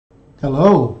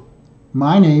Hello,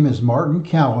 my name is Martin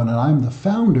Cowan and I'm the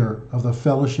founder of the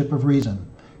Fellowship of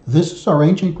Reason. This is our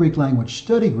ancient Greek language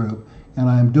study group and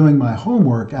I am doing my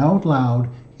homework out loud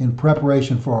in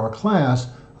preparation for our class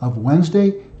of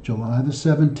Wednesday, July the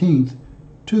 17th,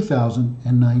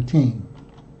 2019.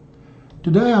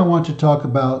 Today I want to talk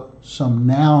about some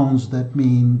nouns that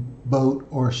mean boat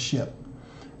or ship.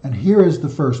 And here is the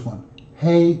first one,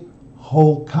 he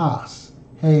holkas,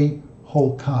 he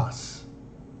holkas.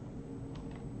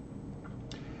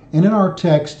 And in our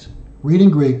text, Reading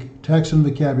Greek, Text and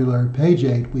Vocabulary, page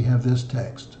 8, we have this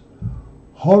text.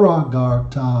 Hora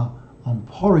garta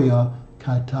emporia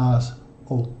kaitas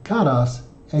okadas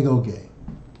egoge.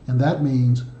 And that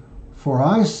means, for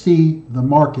I see the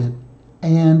market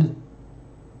and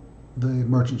the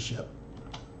merchant ship.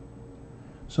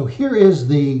 So here is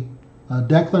the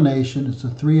declination, it's a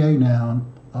 3A noun,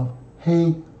 of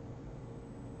he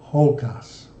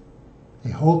holkas. He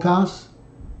holkas,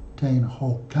 tein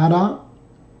holkada,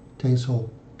 tes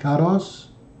holkados,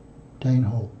 tein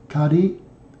holkadi,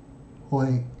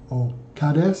 hoi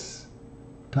holkades,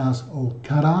 tas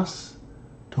holkadas,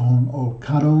 ton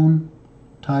holkadon,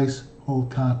 tais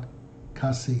holkat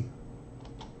kasi.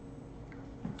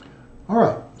 All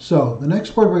right, so the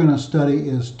next word we're going to study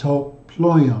is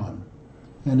toploion.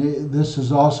 And this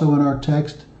is also in our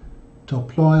text,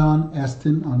 toploion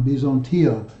estin on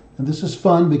bizontio. And this is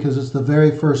fun because it's the very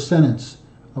first sentence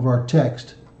of our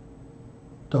text.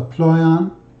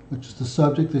 Toploion, which is the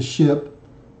subject, the ship,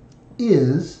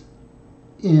 is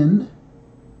in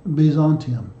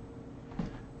Byzantium.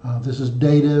 This is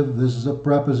dative, this is a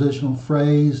prepositional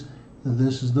phrase,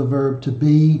 this is the verb to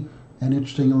be, and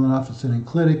interestingly enough, it's an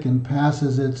enclitic and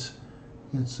passes its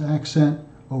accent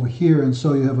over here, and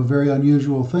so you have a very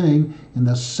unusual thing in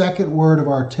the second word of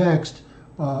our text,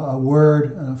 a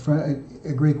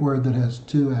Greek word that has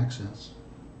two accents.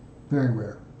 Very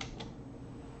rare.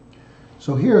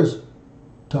 So here's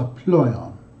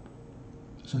toploion.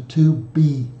 It's a to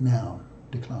be noun,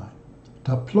 decline.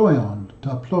 Toploion,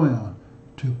 toploion,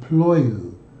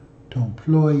 tuploiou,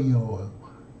 tomploio,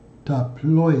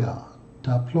 toploia,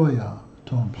 toploia,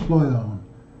 tomploion,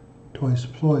 tois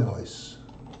ploiois.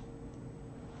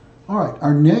 All right,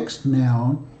 our next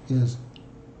noun is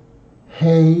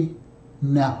he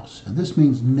nous, and this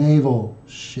means naval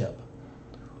ship.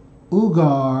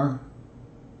 Ugar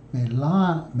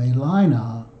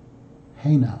melina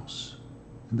he nous,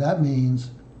 and that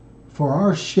means for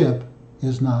our ship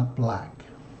is not black.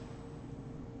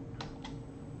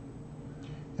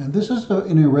 And this is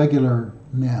an irregular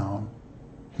noun,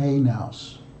 he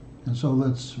nous. And so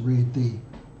let's read the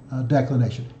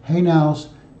declination. He nous,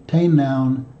 tein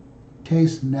noun,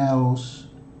 tes nous,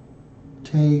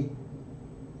 te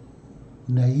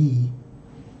nei,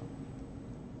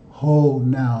 ho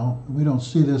now. We don't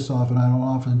see this often. I don't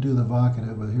often do the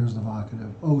vocative, but here's the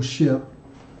vocative. O ship,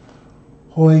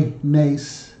 hoi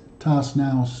nes, tas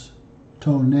nous,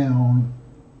 to neon,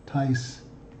 tais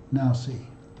nausi.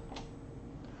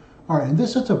 All right, and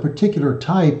this is a particular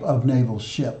type of naval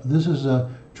ship. This is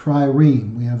a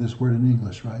trireme. We have this word in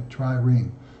English, right?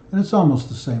 Trireme. And it's almost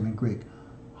the same in Greek.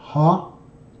 Ha,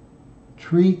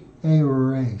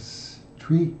 tri-a-race.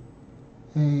 Tri-a-race.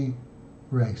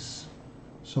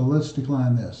 So let's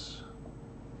decline this.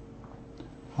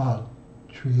 Ha,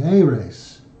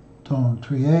 tri-a-race. Ton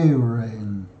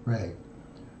tri-a-ren re.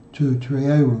 Tu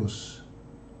tri-a-rus.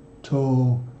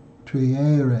 To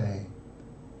tri-a-re.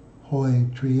 Hoi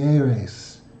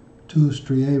trieres, tus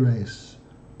trieres,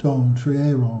 ton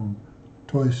trieron,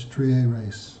 tois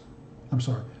trieres. I'm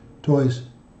sorry, tois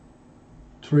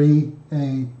trieresi.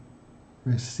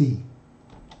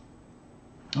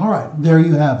 All right, there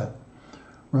you have it.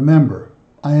 Remember,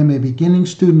 I am a beginning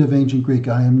student of ancient Greek.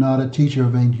 I am not a teacher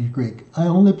of ancient Greek. I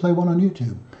only play one on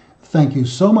YouTube. Thank you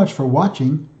so much for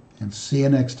watching, and see you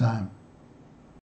next time.